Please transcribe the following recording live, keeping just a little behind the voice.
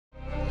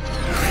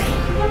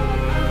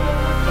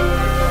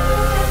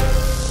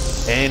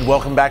And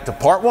welcome back to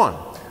part one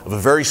of a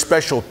very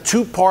special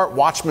two-part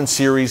Watchman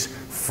series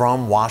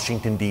from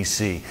Washington,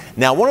 D.C.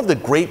 Now, one of the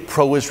great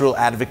pro-Israel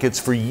advocates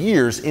for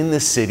years in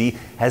this city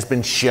has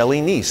been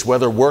Shelley Neese.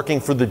 Whether working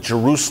for the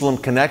Jerusalem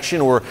Connection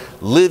or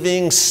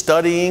living,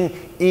 studying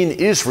in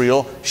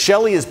Israel,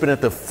 Shelley has been at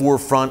the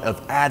forefront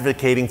of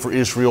advocating for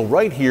Israel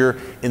right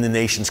here in the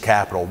nation's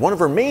capital. One of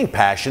her main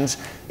passions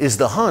is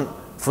the hunt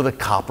for the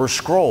Copper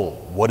Scroll.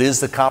 What is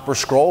the Copper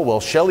Scroll? Well,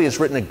 Shelley has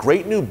written a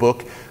great new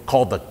book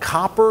called The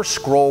Copper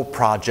Scroll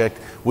Project,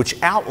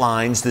 which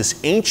outlines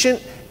this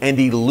ancient and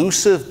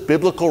elusive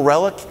biblical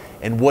relic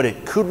and what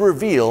it could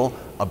reveal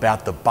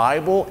about the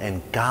Bible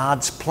and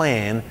God's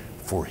plan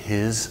for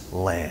His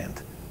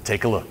land.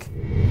 Take a look.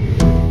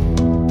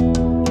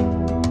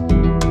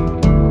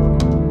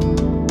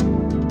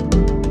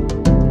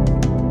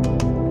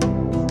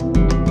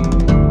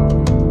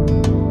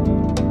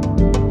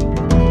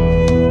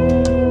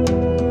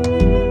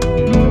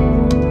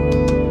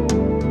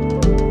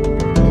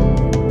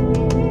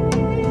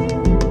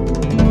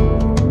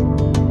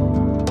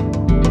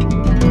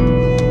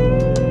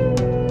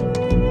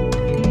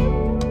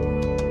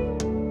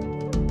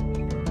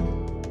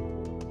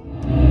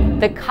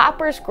 The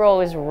Copper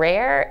Scroll is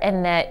rare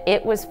in that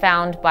it was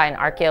found by an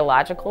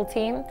archaeological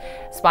team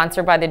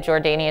sponsored by the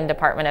Jordanian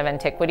Department of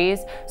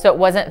Antiquities. So it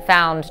wasn't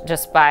found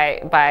just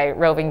by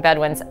roving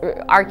Bedouins.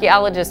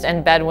 Archaeologists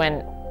and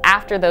Bedouin,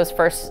 after those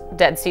first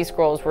Dead Sea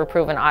Scrolls were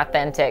proven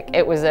authentic,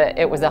 it was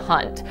a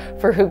hunt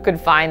for who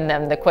could find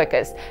them the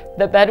quickest.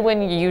 The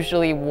Bedouin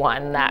usually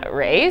won that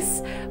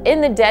race. In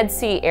the Dead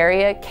Sea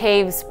area,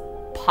 caves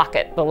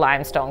pocket the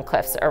limestone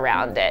cliffs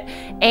around it,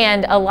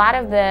 and a lot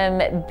of them,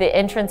 the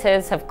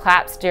entrances have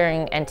collapsed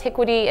during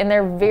antiquity and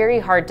they're very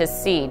hard to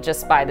see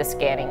just by the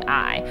scanning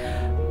eye.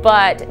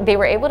 But they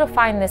were able to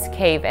find this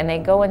cave, and they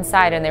go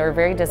inside and they were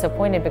very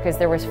disappointed because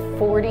there was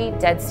 40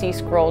 Dead Sea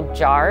Scroll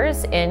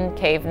jars in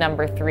cave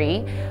number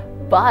 3.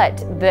 But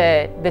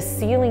the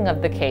ceiling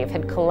of the cave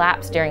had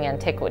collapsed during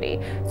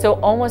antiquity. So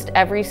almost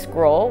every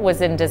scroll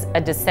was in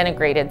a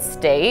disintegrated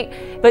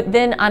state. But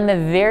then on the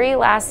very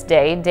last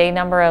day, day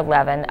number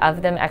 11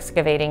 of them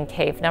excavating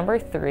cave number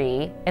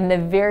 3, in the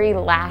very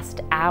last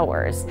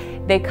hours,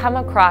 they come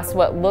across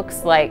what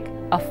looks like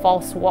a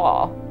false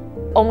wall.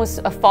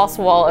 Almost a false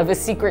wall of a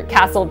secret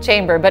castle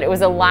chamber, but it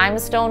was a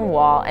limestone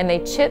wall, and they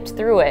chipped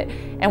through it,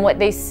 and what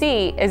they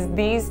see is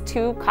these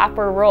 2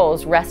 copper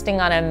rolls resting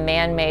on a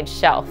man-made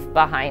shelf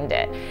behind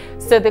it.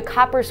 So the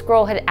Copper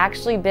Scroll had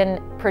actually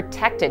been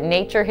protected.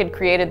 Nature had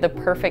created the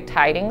perfect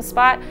hiding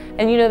spot.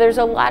 And you know, there's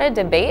a lot of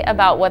debate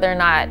about whether or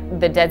not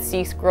the Dead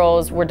Sea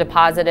Scrolls were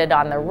deposited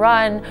on the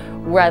run,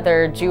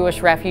 whether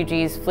Jewish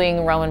refugees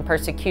fleeing Roman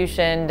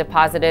persecution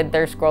deposited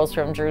their scrolls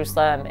from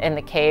Jerusalem in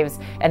the caves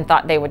and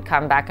thought they would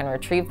come back and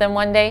retrieve them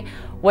one day.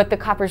 What the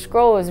Copper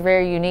Scroll was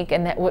very unique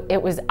in that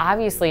it was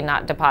obviously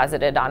not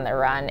deposited on the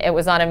run. It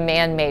was on a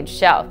man-made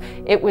shelf.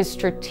 It was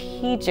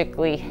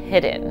strategically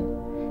hidden.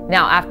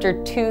 Now,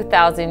 after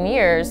 2,000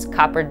 years,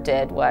 copper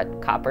did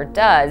what copper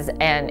does,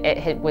 and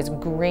it was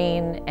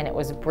green and it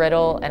was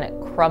brittle and it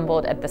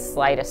crumbled at the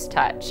slightest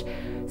touch.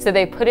 So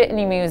they put it in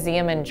a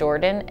museum in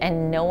Jordan,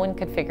 and no one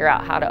could figure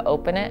out how to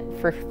open it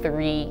for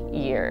 3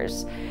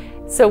 years.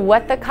 So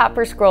what the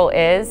Copper Scroll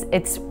is,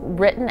 it's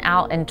written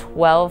out in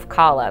 12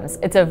 columns.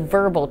 It's a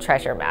verbal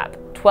treasure map.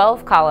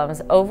 12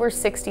 columns, over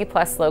 60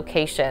 plus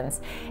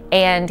locations,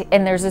 and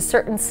there's a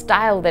certain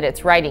style that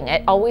it's writing.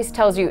 It always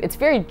tells you,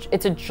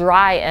 it's a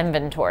dry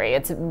inventory.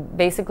 It's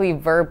basically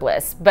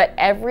verbless, but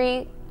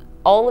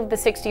all of the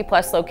 60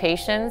 plus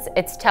locations,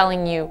 it's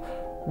telling you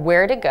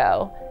where to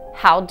go,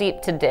 how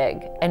deep to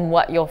dig, and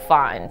what you'll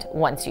find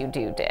once you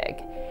do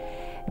dig.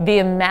 The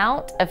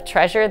amount of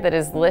treasure that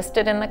is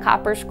listed in the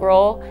Copper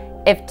Scroll,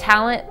 if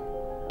talent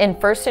in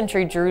first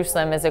century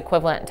Jerusalem is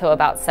equivalent to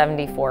about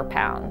 74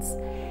 pounds.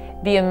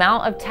 The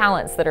amount of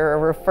talents that are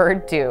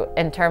referred to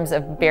in terms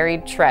of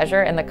buried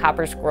treasure in the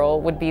Copper Scroll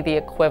would be the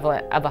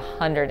equivalent of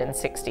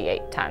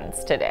 168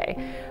 tons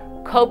today.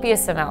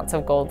 Copious amounts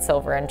of gold,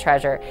 silver, and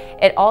treasure.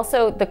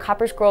 The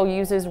Copper Scroll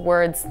uses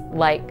words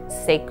like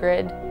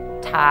sacred,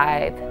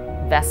 tithe,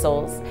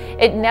 vessels.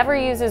 It never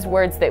uses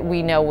words that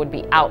we know would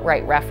be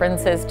outright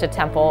references to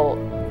temple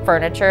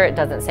furniture. It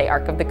doesn't say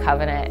Ark of the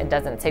Covenant. It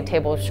doesn't say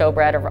table of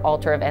showbread or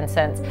altar of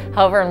incense.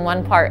 However, in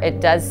one part,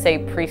 it does say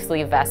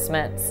priestly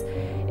vestments.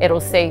 It'll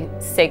say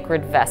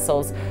sacred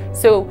vessels.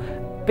 So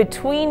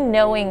between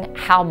knowing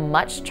how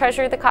much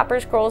treasure the Copper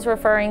Scroll is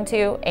referring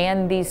to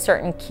and these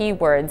certain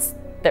keywords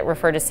that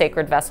refer to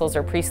sacred vessels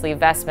or priestly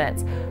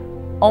vestments,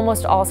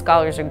 almost all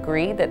scholars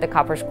agree that the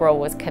Copper Scroll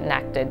was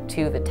connected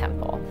to the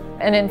temple.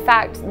 And in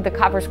fact, the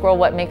Copper Scroll,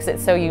 what makes it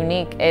so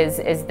unique is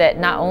that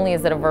not only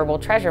is it a verbal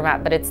treasure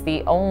map, but it's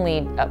the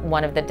only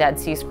one of the Dead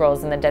Sea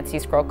Scrolls in the Dead Sea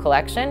Scroll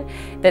collection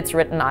that's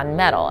written on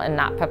metal and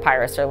not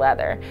papyrus or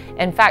leather.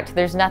 In fact,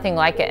 there's nothing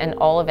like it in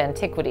all of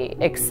antiquity,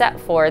 except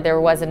for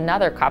there was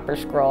another Copper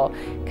Scroll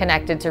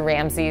connected to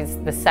Ramses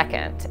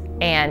II,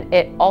 and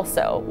it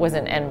also was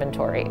an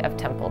inventory of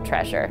temple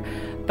treasure.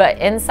 But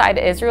inside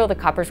Israel, the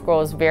Copper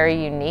Scroll is very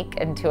unique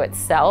into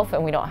itself,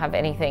 and we don't have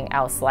anything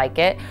else like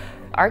it.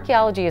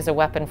 Archaeology is a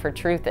weapon for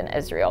truth in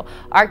Israel.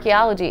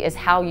 Archaeology is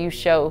how you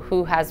show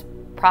who has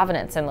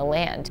provenance in the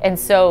land. And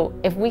so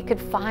if we could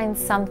find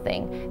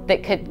something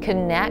that could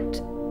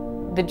connect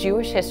the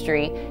Jewish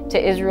history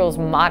to Israel's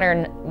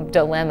modern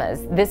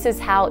dilemmas, this is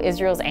how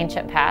Israel's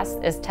ancient past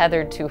is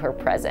tethered to her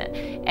present.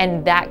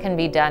 And that can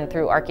be done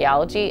through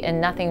archaeology,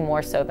 and nothing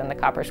more so than the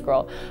Copper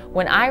Scroll.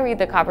 When I read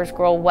the Copper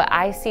Scroll, what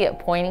I see it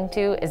pointing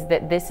to is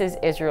that this is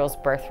Israel's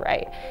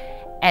birthright.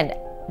 And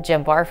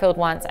Jim Barfield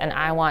wants, and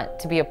I want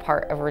to be a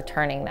part of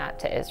returning that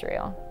to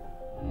Israel.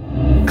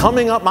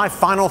 Coming up, my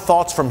final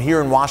thoughts from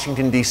here in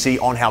Washington, D.C.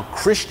 on how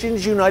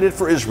Christians United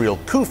for Israel,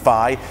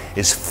 CUFI,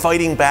 is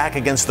fighting back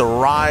against the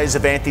rise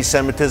of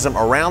anti-Semitism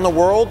around the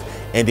world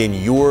and in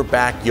your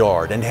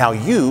backyard, and how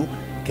you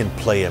can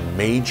play a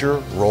major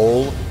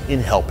role in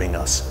helping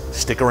us.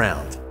 Stick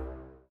around.